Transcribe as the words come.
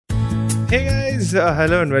Hey guys,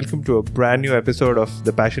 hello and welcome to a brand new episode of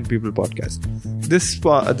the Passion People podcast.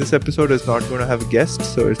 This episode is not going to have a guest,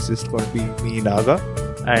 so it's just going to be me, Naga,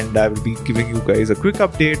 and I will be giving you guys a quick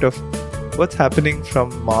update of what's happening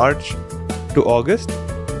from March to August.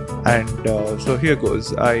 And so here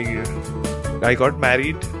goes. I got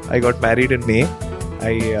married. I got married in May.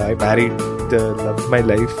 I married the love of my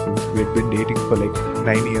life. We had been dating for like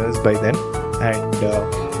 9 years by then,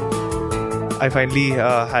 and I finally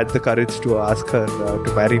had the courage to ask her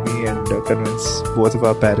to marry me and convince both of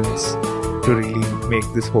our parents to really make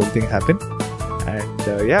this whole thing happen. And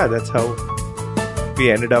that's how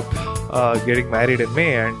we ended up getting married in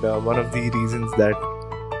May. And one of the reasons that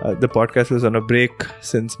the podcast was on a break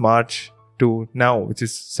since March to now, which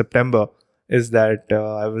is September, is that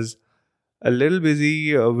I was a little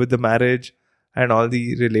busy with the marriage and all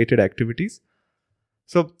the related activities.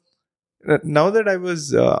 So now that I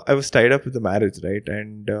was tied up with the marriage, right,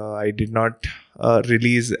 and I did not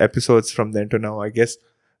release episodes from then to now. I guess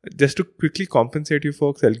just to quickly compensate you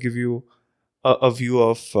folks, I'll give you a view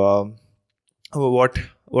of what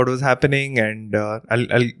was happening, and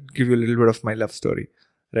I'll give you a little bit of my love story,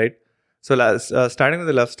 right? So starting with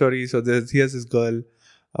the love story. So here's this girl,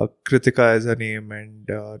 Kritika is her name, and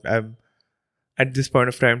I'm at this point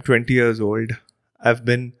of time 20 years old. I've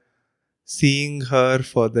been seeing her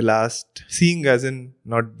seeing as in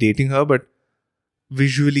not dating her, but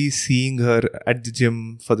visually seeing her at the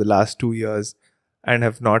gym for the last 2 years, and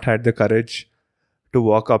have not had the courage to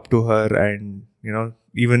walk up to her and,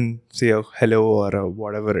 even say a hello or a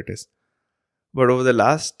whatever it is. But over the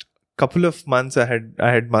last couple of months, I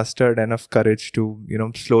had mustered enough courage to,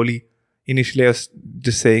 slowly, initially I was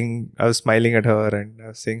just I was smiling at her and I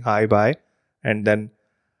was saying hi, bye. And then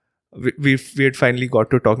we had finally got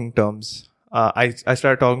to talking terms. I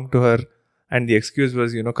started talking to her, and the excuse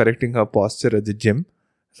was, correcting her posture at the gym.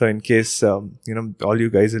 So in case, all you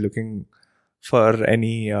guys are looking for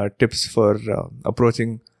any tips for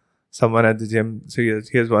approaching someone at the gym, so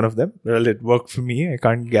here's one of them. Well, it worked for me. I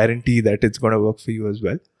can't guarantee that it's going to work for you as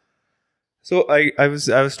well. So I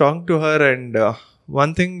was talking to her, and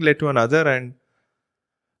one thing led to another, and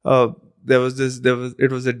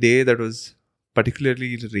it was a day that was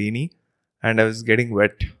particularly rainy, and I was getting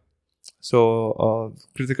wet. So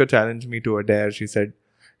Kritika challenged me to a dare. She said,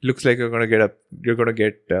 "Looks like you're gonna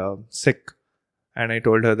get sick." And I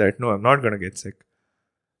told her that no, I'm not gonna get sick.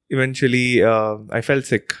 Eventually, I felt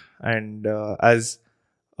sick, and as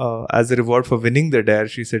a reward for winning the dare,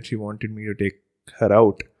 she said she wanted me to take her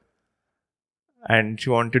out, and she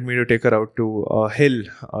wanted me to take her out to a hill,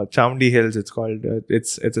 Chamdi Hills. It's called.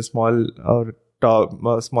 It's a small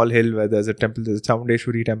small hill where there's a temple. There's a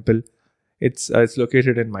Chamundeshwari temple. It's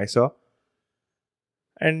located in Mysore.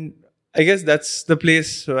 And I guess that's the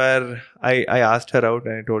place where I asked her out,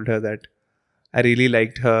 and I told her that I really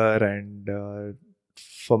liked her, and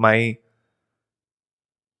for my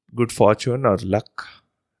good fortune or luck,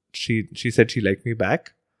 she said she liked me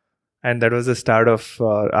back. And that was the start of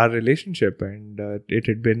our relationship. And it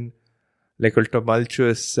had been like a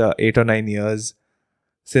tumultuous 8 or 9 years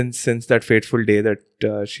since that fateful day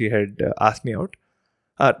that she had asked me out.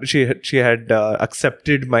 She had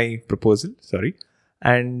accepted my proposal. Sorry,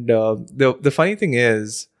 and the funny thing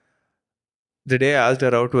is, the day I asked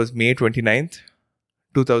her out was May 29th,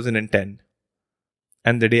 2010,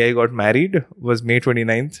 and the day I got married was May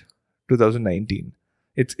 29th, 2019.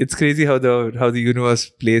 It's crazy how the universe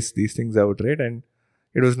plays these things out, right? And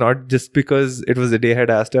it was not just because it was the day I had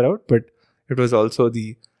asked her out, but it was also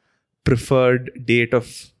the preferred date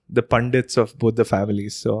of the pundits of both the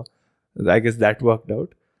families. So I guess that worked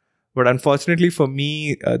out. But unfortunately for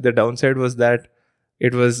me, the downside was that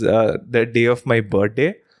it was the day of my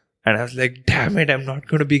birthday, and I was like, damn it, I'm not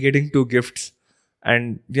going to be getting 2 gifts.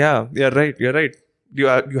 And yeah, you're right. You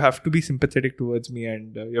have to be sympathetic towards me,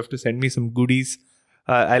 and you have to send me some goodies.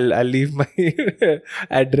 I'll leave my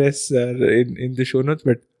address in the show notes.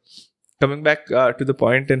 But coming back to the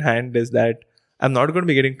point in hand is that I'm not going to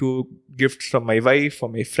be getting 2 gifts from my wife or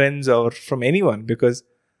my friends or from anyone, because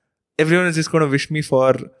everyone is just going to wish me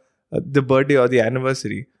for the birthday or the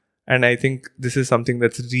anniversary. And I think this is something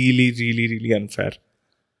that's really, really, really unfair.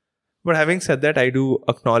 But having said that, I do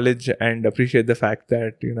acknowledge and appreciate the fact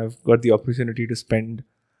that I've got the opportunity to spend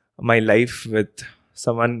my life with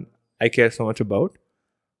someone I care so much about.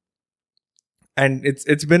 And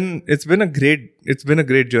it's been a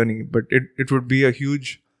great journey, but it would be a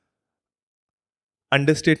huge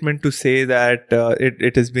understatement to say that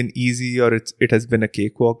it has been easy or it has been a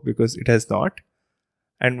cakewalk, because it has not.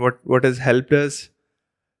 And what has helped us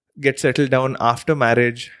get settled down after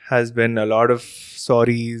marriage has been a lot of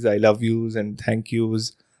sorries, I love yous, and thank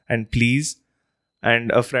yous, and please.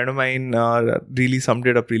 And a friend of mine really summed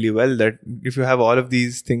it up really well, that if you have all of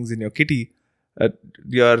these things in your kitty, uh,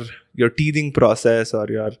 your teething process or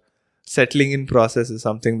your settling in process is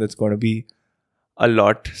something that's going to be a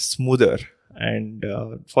lot smoother. And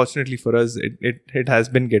fortunately for us, it has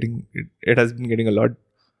been getting it has been getting a lot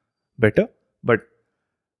better. But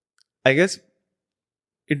I guess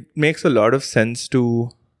it makes a lot of sense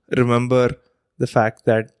to remember the fact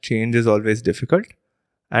that change is always difficult,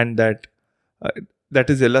 and uh, that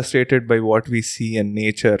is illustrated by what we see in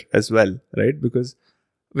nature as well, right? Because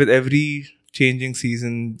with every changing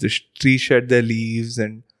season, the trees shed their leaves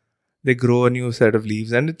and they grow a new set of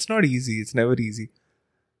leaves, and it's not easy. It's never easy.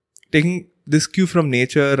 Taking this cue from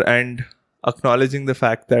nature and acknowledging the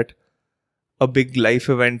fact that a big life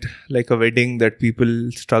event like a wedding that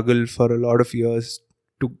people struggle for a lot of years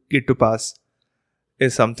to get to pass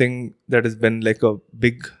is something that has been like a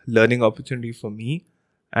big learning opportunity for me.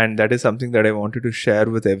 And that is something that I wanted to share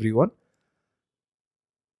with everyone.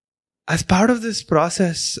 As part of this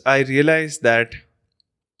process, I realized that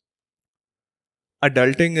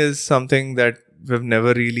adulting is something that we've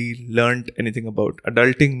never really learned anything about.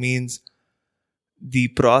 Adulting means the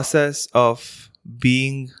process of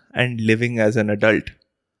being and living as an adult.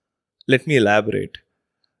 Let me elaborate.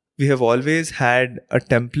 We have always had a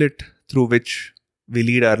template through which we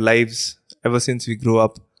lead our lives ever since we grew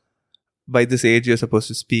up. By this age, you're supposed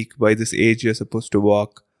to speak. By this age, you're supposed to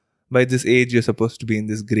walk. By this age, you're supposed to be in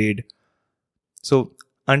this grade. So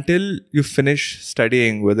until you finish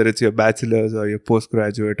studying, whether it's your bachelor's or your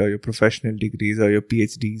postgraduate or your professional degrees or your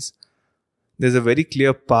PhDs, there's a very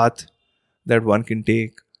clear path that one can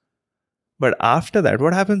take. But after that,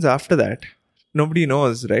 what happens after that? Nobody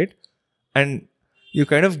knows, right? And you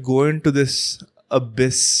kind of go into this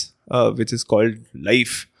abyss, which is called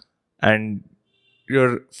life, and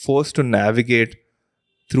you're forced to navigate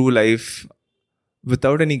through life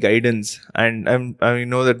without any guidance. And I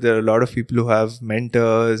know that there are a lot of people who have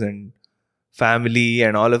mentors and family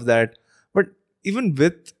and all of that. But even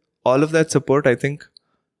with all of that support, I think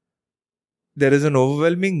there is an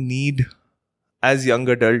overwhelming need as young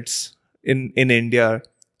adults in India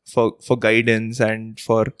for guidance and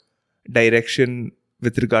for direction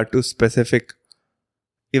with regard to specific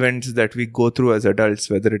events that we go through as adults,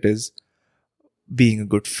 whether it is being a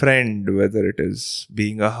good friend, whether it is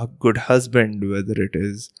being a good husband, whether it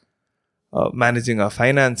is managing our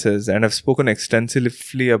finances. And I've spoken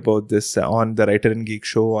extensively about this on the Writer and Geek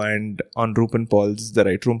show and on Rupen Paul's The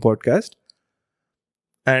Right Room podcast.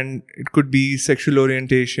 And it could be sexual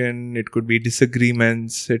orientation, it could be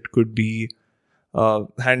disagreements, it could be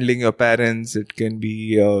handling your parents, it can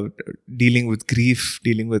be dealing with grief,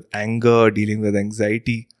 dealing with anger, dealing with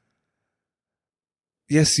anxiety.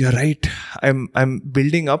 Yes, you're right. I'm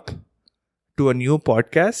building up to a new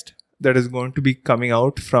podcast that is going to be coming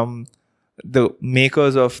out from the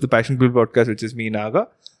makers of the Passion People podcast, which is me, Naga.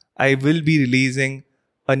 I will be releasing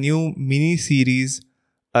a new mini series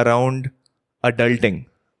around adulting,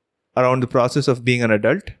 around the process of being an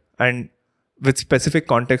adult, and with specific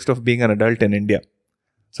context of being an adult in India.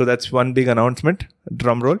 So that's one big announcement.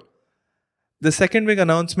 Drum roll. The second big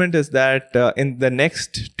announcement is that in the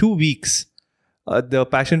next 2 weeks, the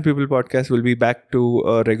Passion People podcast will be back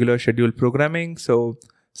to regular scheduled programming. So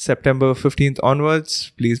September 15th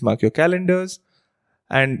onwards, please mark your calendars.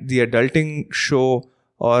 And the adulting show,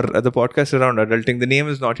 or the podcast around adulting, the name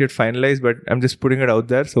is not yet finalized, but I'm just putting it out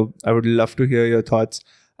there. So I would love to hear your thoughts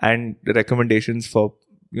and recommendations for,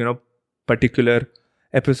 particular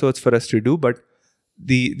episodes for us to do. But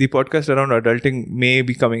the podcast around adulting may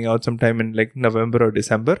be coming out sometime in like November or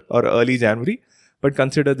December or early January. But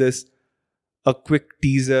consider this a quick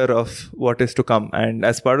teaser of what is to come. And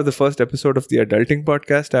as part of the first episode of the adulting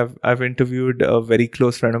podcast, I've interviewed a very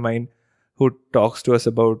close friend of mine who talks to us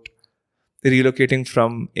about relocating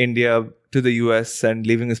from India to the US and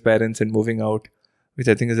leaving his parents and moving out, which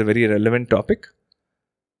I think is a very relevant topic.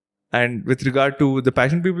 And with regard to the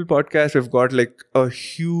Passion People podcast, we've got like a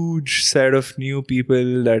huge set of new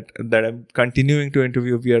people that I'm continuing to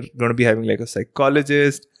interview. We are going to be having like a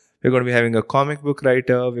psychologist. We're going to be having a comic book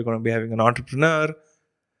writer. We're going to be having an entrepreneur.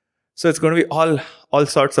 So it's going to be all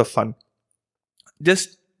sorts of fun.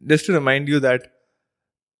 Just to remind you that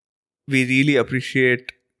we really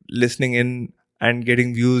appreciate listening in and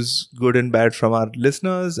getting views, good and bad, from our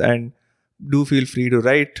listeners. And do feel free to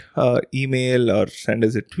write, email, or send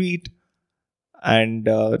us a tweet. And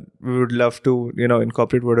we would love to,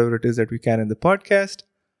 incorporate whatever it is that we can in the podcast.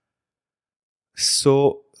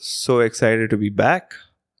 So excited to be back.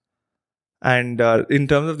 And in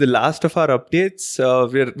terms of the last of our updates,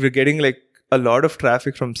 we're getting like a lot of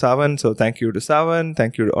traffic from Savan. So thank you to Savan.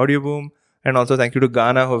 Thank you to Audioboom. And also thank you to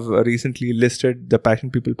Ghana, who have recently listed the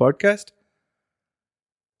Passion People podcast.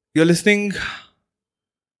 You're listening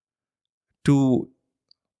to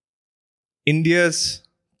India's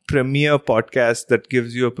premier podcast that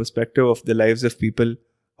gives you a perspective of the lives of people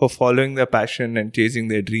who are following their passion and chasing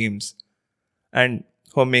their dreams and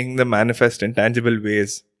who are making them manifest in tangible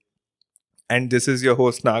ways. And this is your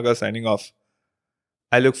host Naga signing off.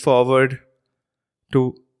 I look forward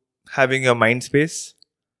to having your mind space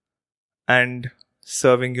and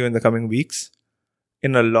serving you in the coming weeks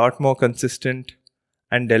in a lot more consistent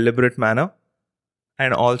and deliberate manner,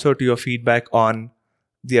 and also to your feedback on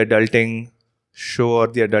the adulting show or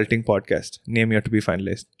the adulting podcast. Name yet to be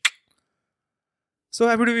finalized. So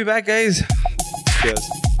happy to be back, guys.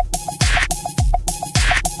 Cheers.